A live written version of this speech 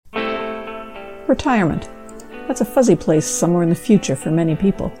Retirement. That's a fuzzy place somewhere in the future for many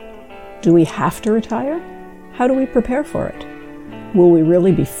people. Do we have to retire? How do we prepare for it? Will we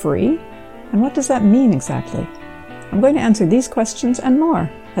really be free? And what does that mean exactly? I'm going to answer these questions and more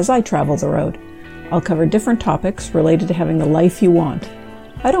as I travel the road. I'll cover different topics related to having the life you want.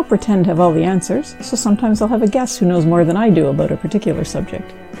 I don't pretend to have all the answers, so sometimes I'll have a guest who knows more than I do about a particular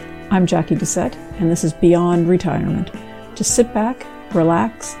subject. I'm Jacquie Doucette, and this is Beyond Retirement. Just sit back,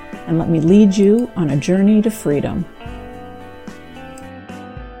 relax, and let me lead you on a journey to freedom.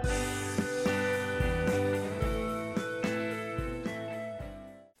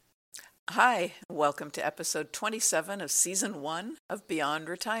 Hi, welcome to episode 27 of season 1 of Beyond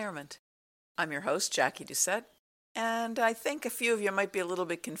Retirement. I'm your host, Jacquie Doucette, and I think a few of you might be a little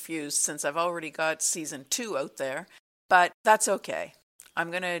bit confused since I've already got season 2 out there, but that's okay. I'm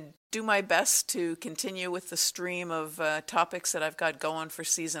going to do my best to continue with the stream of topics that I've got going for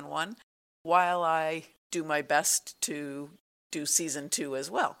season 1 while I do my best to do season 2 as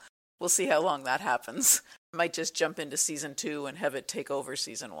well. We'll see how long that happens. I might just jump into season 2 and have it take over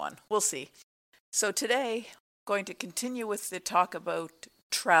season 1. We'll see. So today, I'm going to continue with the talk about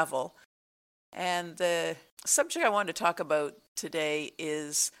travel. And the subject I want to talk about today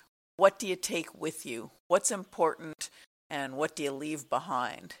is, what do you take with you? What's important and what do you leave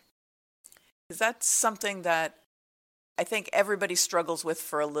behind? Because that's something that I think everybody struggles with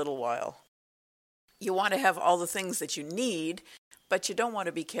for a little while. You want to have all the things that you need, but you don't want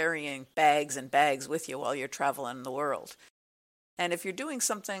to be carrying bags and bags with you while you're traveling the world. And if you're doing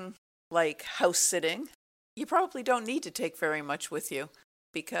something like house sitting, you probably don't need to take very much with you,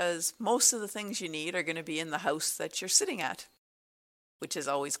 because most of the things you need are going to be in the house that you're sitting at, which is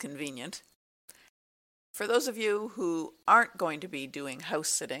always convenient. For those of you who aren't going to be doing house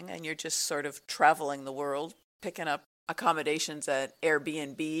sitting and you're just sort of traveling the world, picking up accommodations at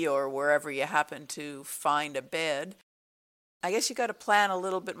Airbnb or wherever you happen to find a bed, I guess you got to plan a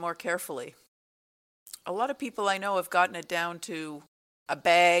little bit more carefully. A lot of people I know have gotten it down to a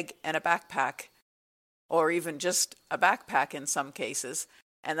bag and a backpack, or even just a backpack in some cases,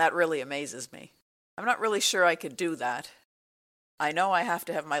 and that really amazes me. I'm not really sure I could do that. I know I have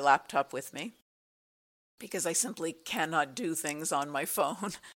to have my laptop with me, because I simply cannot do things on my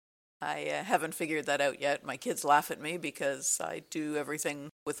phone. I haven't figured that out yet. My kids laugh at me because I do everything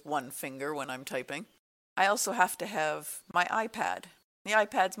with one finger when I'm typing. I also have to have my iPad. The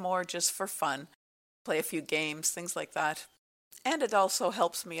iPad's more just for fun, play a few games, things like that. And it also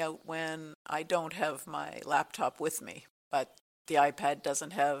helps me out when I don't have my laptop with me. But the iPad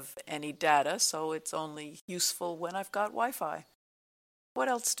doesn't have any data, so it's only useful when I've got Wi-Fi. What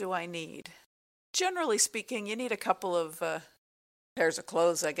else do I need? Generally speaking, you need a couple of pairs of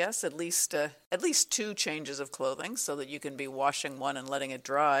clothes, I guess, at least 2 changes of clothing so that you can be washing one and letting it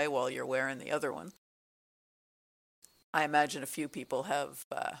dry while you're wearing the other one. I imagine a few people have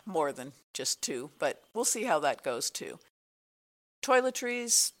more than just 2, but we'll see how that goes too.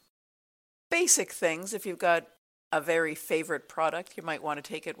 Toiletries, basic things. If you've got a very favorite product, you might want to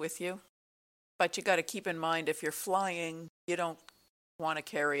take it with you. But you got to keep in mind, if you're flying, you don't want to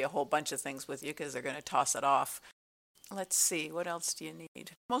carry a whole bunch of things with you because they're going to toss it off. Let's see, what else do you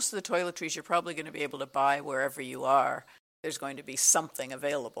need? Most of the toiletries you're probably going to be able to buy wherever you are. There's going to be something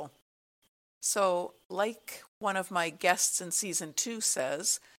available. So, like one of my guests in season 2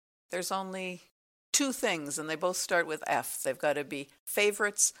 says, there's only 2 things, and they both start with F. They've got to be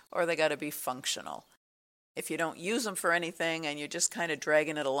favorites or they got to be functional. If you don't use them for anything and you're just kind of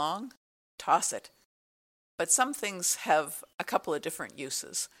dragging it along, toss it. But some things have a couple of different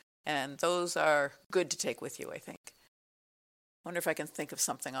uses, and those are good to take with you, I think. Wonder if I can think of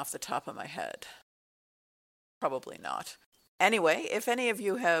something off the top of my head. Probably not. Anyway, if any of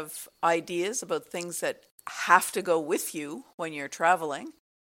you have ideas about things that have to go with you when you're traveling,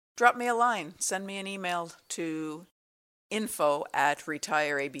 drop me a line. Send me an email to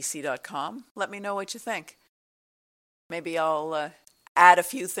info@retireabc.com. Let me know what you think. Maybe I'll add a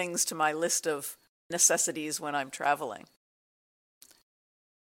few things to my list of necessities when I'm traveling.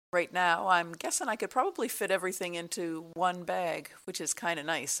 Right now, I'm guessing I could probably fit everything into one bag, which is kind of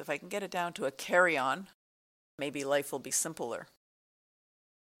nice. If I can get it down to a carry-on, maybe life will be simpler.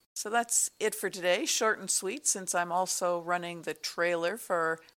 So that's it for today. Short and sweet, since I'm also running the trailer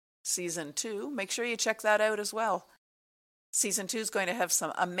for season 2. Make sure you check that out as well. Season 2 is going to have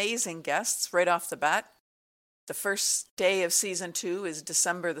some amazing guests right off the bat. The first day of season 2 is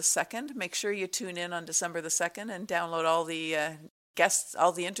December the 2nd. Make sure you tune in on December the 2nd and download all the guests,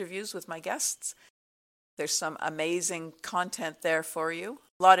 all the interviews with my guests. There's some amazing content there for you.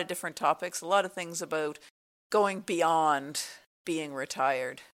 A lot of different topics, a lot of things about going beyond being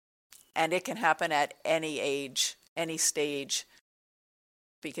retired. And it can happen at any age, any stage,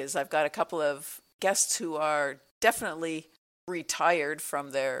 because I've got a couple of guests who are definitely retired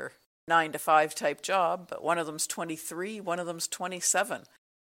from their 9-to-5 type job, but one of them's 23, one of them's 27.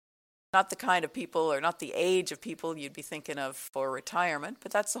 Not the kind of people or not the age of people you'd be thinking of for retirement,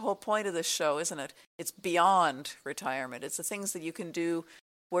 but that's the whole point of this show, isn't it? It's beyond retirement. It's the things that you can do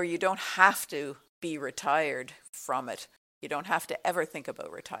where you don't have to be retired from it. You don't have to ever think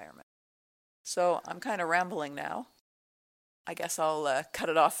about retirement. So I'm kind of rambling now. I guess I'll cut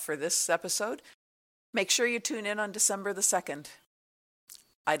it off for this episode. Make sure you tune in on December the 2nd.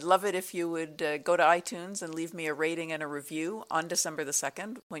 I'd love it if you would go to iTunes and leave me a rating and a review on December the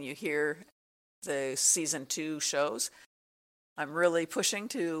 2nd when you hear the season 2 shows. I'm really pushing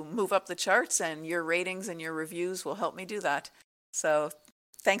to move up the charts, and your ratings and your reviews will help me do that. So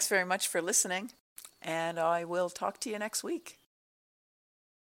thanks very much for listening, and I will talk to you next week.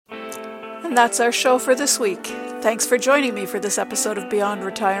 And that's our show for this week. Thanks for joining me for this episode of Beyond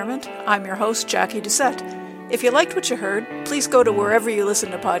Retirement. I'm your host, Jacquie Doucette. If you liked what you heard, please go to wherever you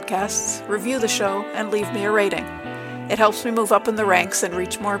listen to podcasts, review the show, and leave me a rating. It helps me move up in the ranks and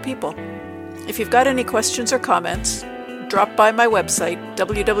reach more people. If you've got any questions or comments, drop by my website,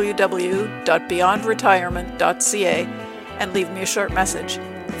 www.beyondretirement.ca, and leave me a short message.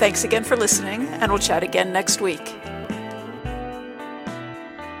 Thanks again for listening, and we'll chat again next week.